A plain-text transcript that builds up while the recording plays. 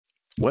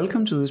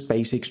Welcome to this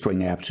basic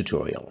stringApp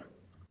tutorial.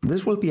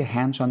 This will be a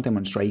hands-on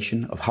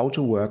demonstration of how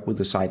to work with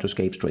the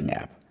Cytoscape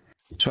stringApp.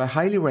 So I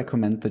highly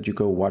recommend that you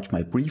go watch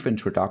my brief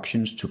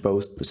introductions to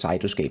both the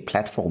Cytoscape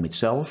platform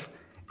itself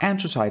and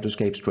to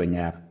Cytoscape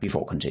stringApp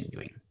before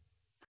continuing.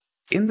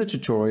 In the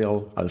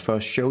tutorial, I'll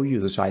first show you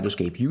the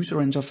Cytoscape user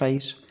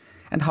interface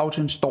and how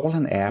to install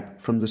an app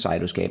from the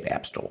Cytoscape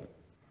App Store.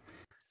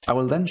 I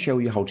will then show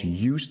you how to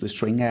use the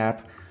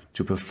stringApp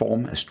to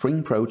perform a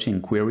string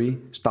protein query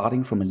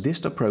starting from a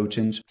list of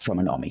proteins from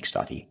an omics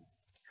study.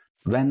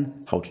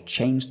 Then how to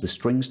change the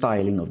string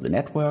styling of the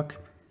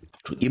network,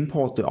 to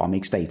import the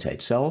omics data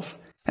itself,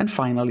 and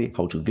finally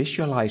how to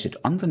visualize it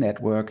on the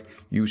network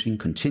using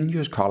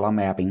continuous color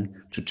mapping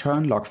to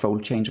turn log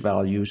fold change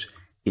values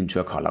into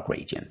a color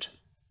gradient.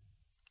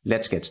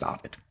 Let's get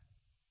started.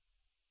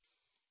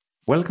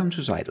 Welcome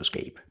to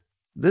Cytoscape.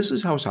 This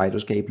is how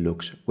Cytoscape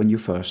looks when you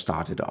first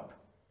start it up.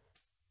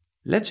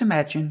 Let's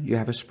imagine you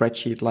have a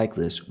spreadsheet like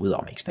this with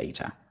omics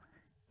data.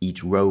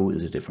 Each row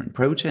is a different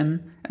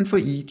protein, and for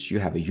each you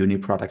have a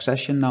UniProt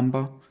accession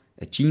number,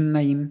 a gene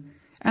name,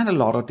 and a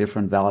lot of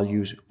different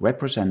values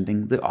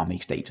representing the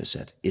omics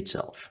dataset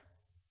itself.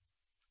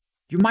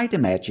 You might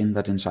imagine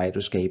that in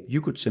Cytoscape you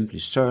could simply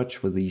search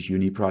for these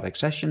UniProt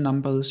accession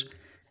numbers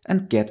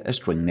and get a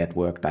string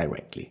network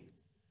directly.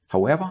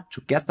 However,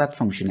 to get that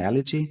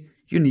functionality,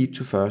 you need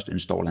to first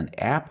install an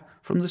app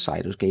from the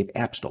Cytoscape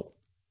App Store.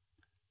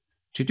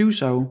 To do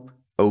so,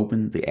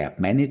 open the App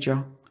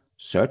Manager,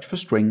 search for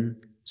string,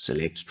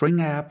 select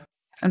stringApp,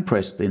 and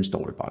press the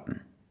Install button.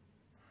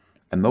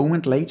 A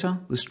moment later,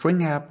 the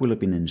stringApp will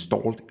have been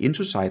installed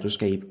into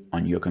Cytoscape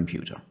on your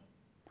computer.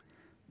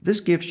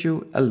 This gives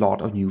you a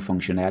lot of new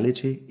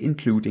functionality,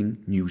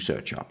 including new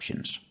search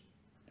options.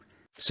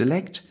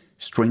 Select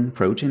String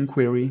Protein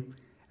Query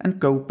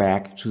and go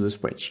back to the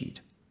spreadsheet.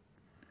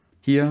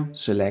 Here,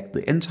 select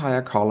the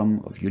entire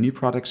column of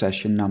UniProt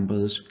accession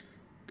numbers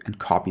and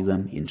copy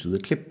them into the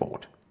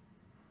clipboard.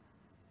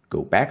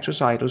 Go back to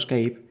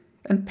Cytoscape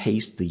and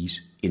paste these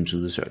into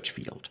the search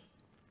field.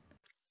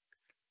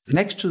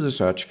 Next to the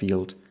search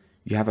field,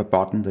 you have a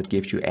button that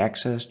gives you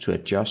access to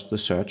adjust the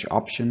search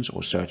options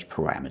or search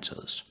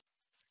parameters.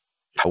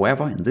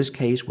 However, in this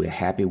case, we're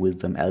happy with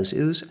them as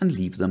is and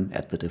leave them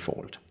at the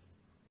default.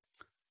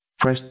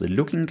 Press the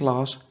looking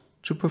glass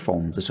to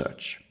perform the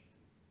search.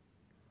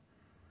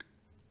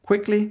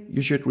 Quickly,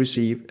 you should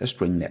receive a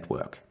string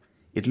network.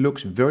 It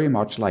looks very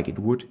much like it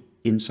would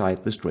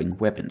inside the string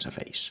web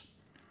interface.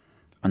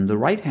 On the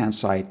right-hand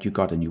side, you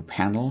got a new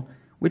panel,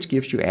 which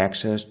gives you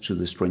access to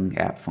the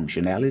stringApp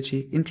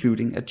functionality,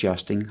 including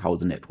adjusting how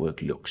the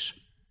network looks.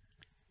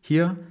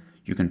 Here,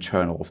 you can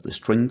turn off the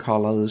string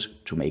colors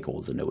to make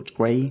all the nodes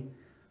gray,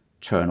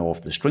 turn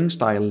off the string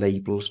style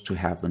labels to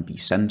have them be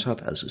centered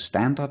as a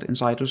standard in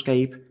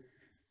Cytoscape,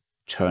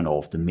 turn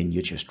off the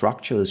miniature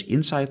structures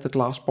inside the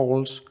glass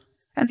balls,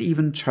 and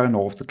even turn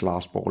off the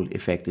glass ball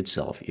effect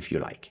itself if you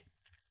like.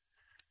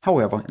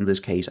 However, in this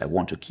case I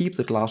want to keep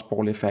the glass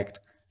ball effect,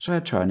 so I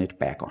turn it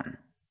back on.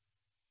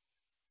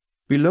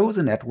 Below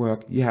the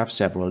network you have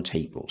several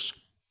tables.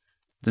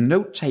 The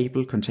node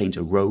table contains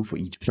a row for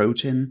each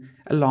protein,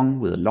 along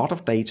with a lot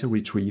of data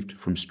retrieved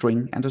from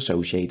string and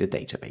associated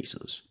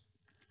databases.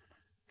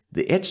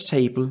 The edge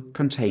table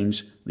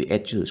contains the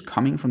edges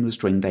coming from the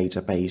string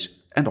database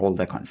and all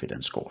their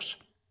confidence scores.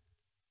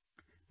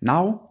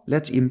 Now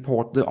let's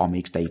import the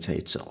omics data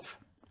itself.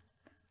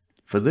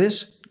 For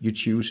this, you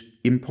choose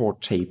Import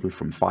Table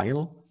from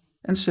File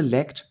and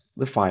select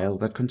the file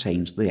that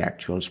contains the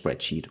actual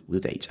spreadsheet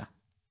with data.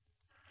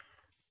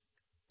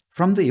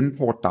 From the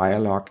import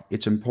dialog,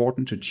 it's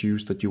important to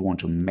choose that you want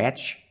to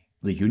match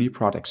the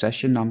UniProt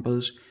accession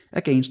numbers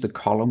against the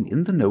column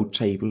in the node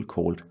table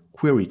called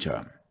Query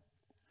Term.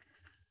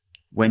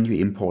 When you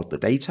import the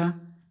data,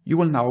 you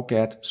will now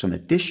get some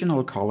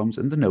additional columns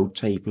in the node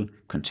table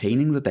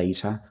containing the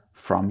data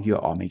from your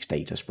omics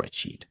data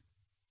spreadsheet.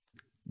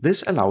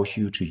 This allows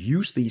you to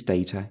use these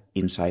data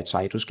inside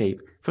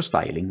Cytoscape for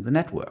styling the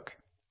network.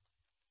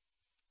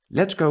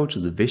 Let's go to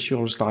the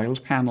Visual Styles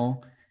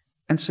panel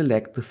and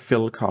select the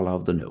fill color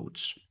of the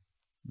nodes.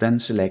 Then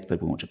select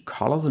that we want to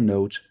color the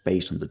nodes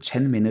based on the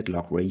 10-minute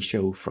log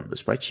ratio from the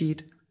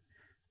spreadsheet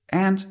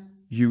and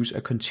use a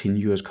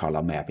continuous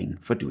color mapping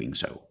for doing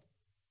so.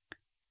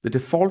 The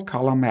default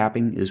color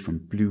mapping is from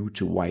blue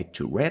to white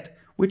to red,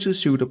 which is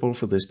suitable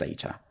for this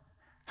data.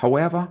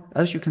 However,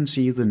 as you can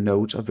see, the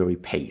nodes are very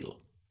pale.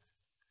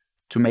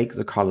 To make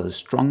the colors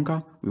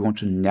stronger, we want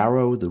to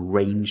narrow the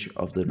range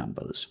of the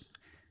numbers.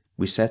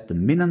 We set the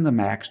min and the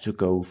max to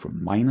go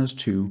from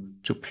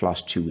 -2 to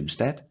 +2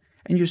 instead,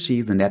 and you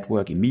see the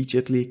network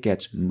immediately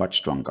gets much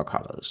stronger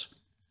colors.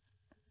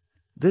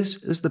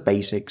 This is the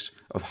basics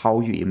of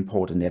how you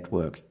import a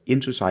network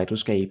into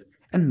Cytoscape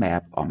and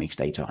map omics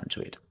data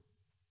onto it.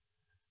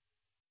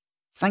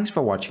 Thanks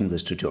for watching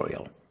this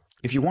tutorial.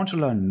 If you want to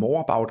learn more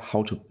about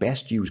how to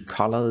best use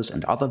colors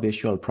and other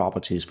visual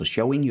properties for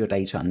showing your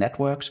data on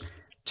networks,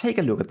 take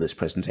a look at this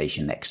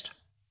presentation next.